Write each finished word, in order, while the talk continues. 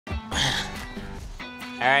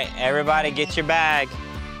All right, everybody get your bag.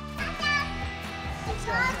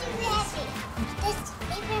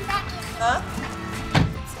 Huh?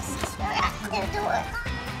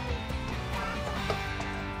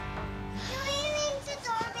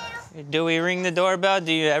 Do we ring the doorbell?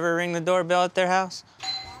 Do you ever ring the doorbell at their house?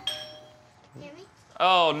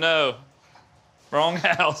 Oh, no. Wrong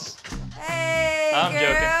house. Hey, I'm girls.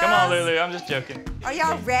 joking. Come on, Lulu, I'm just joking. Are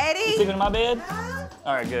y'all ready? Sleeping in my bed?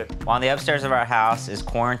 All right, good. While the upstairs of our house is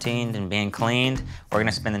quarantined and being cleaned, we're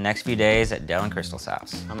gonna spend the next few days at Dale and Crystal's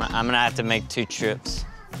house. I'm gonna have to make 2 trips.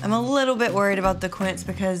 I'm a little bit worried about the Quints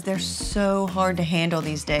because they're so hard to handle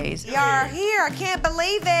these days. Y'all are here. I can't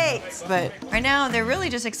believe it. But right now, they're really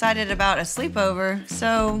just excited about a sleepover,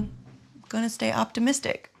 so I'm gonna stay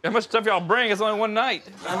optimistic. How much stuff y'all bring? It's only one night.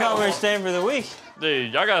 I thought we were staying for the week.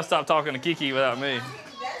 Dude, y'all gotta stop talking to Kiki without me.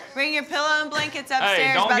 Bring your pillow and blankets upstairs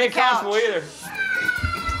Hey, don't by get the couch. comfortable either.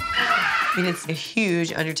 I mean, it's a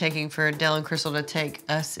huge undertaking for Dale and Crystal to take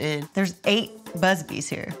us in. There's 8 Busbys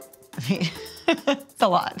here. I mean, it's a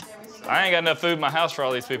lot. I ain't got enough food in my house for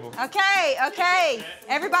all these people. Okay, okay.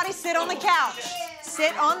 Everybody sit on the couch.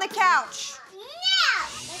 Sit on the couch.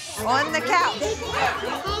 No. On the couch.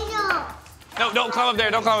 No, don't climb up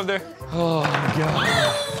there, don't climb up there. Oh, God.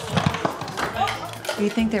 Do you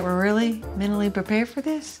think that we're really mentally prepared for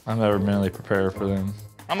this? I'm never mentally prepared for them.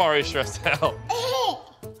 I'm already stressed out.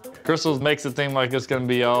 Crystal makes it seem like it's gonna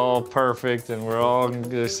be all perfect and we're all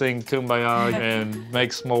gonna sing Kumbaya and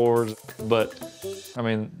make s'mores, but I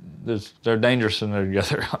mean, they're dangerous when they're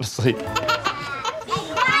together, honestly. We're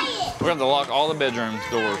gonna have to lock all the bedroom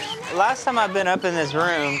doors. Last time I've been up in this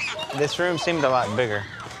room seemed a lot bigger.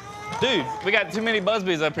 Dude, we got too many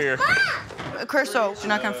Busbys up here. Crystal, you're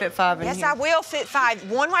not gonna fit 5 in Yes, here. I will fit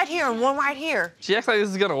 5. One right here and one right here. She acts like this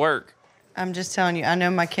is gonna work. I'm just telling you, I know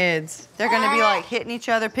my kids. They're gonna be like hitting each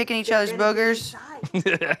other, picking each other's boogers.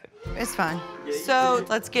 It's fine. So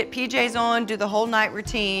let's get PJs on, do the whole night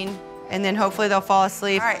routine, and then hopefully they'll fall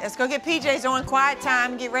asleep. All right, let's go get PJs on, quiet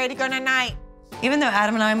time, get ready to go night-night. Even though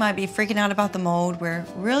Adam and I might be freaking out about the mold, we're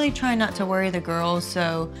really trying not to worry the girls,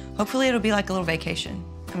 so hopefully it'll be like a little vacation.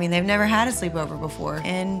 I mean, they've never had a sleepover before,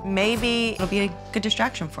 and maybe it'll be a good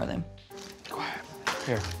distraction for them. Quiet.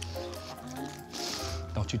 Here.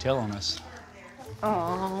 Don't you tell on us.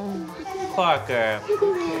 Oh. Parker.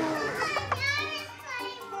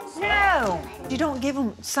 No, you don't give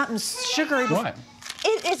them something sugary. What?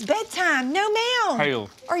 It's bedtime. No, ma'am. Hazel.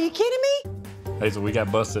 Are you kidding me? Hazel, we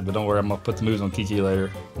got busted, but don't worry, I'm gonna put the moves on Kiki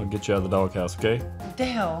later. I'll get you out of the doghouse, okay?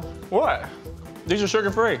 Dale. What? These are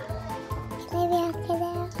sugar-free. Maybe after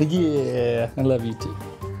that. Yeah, I love you too.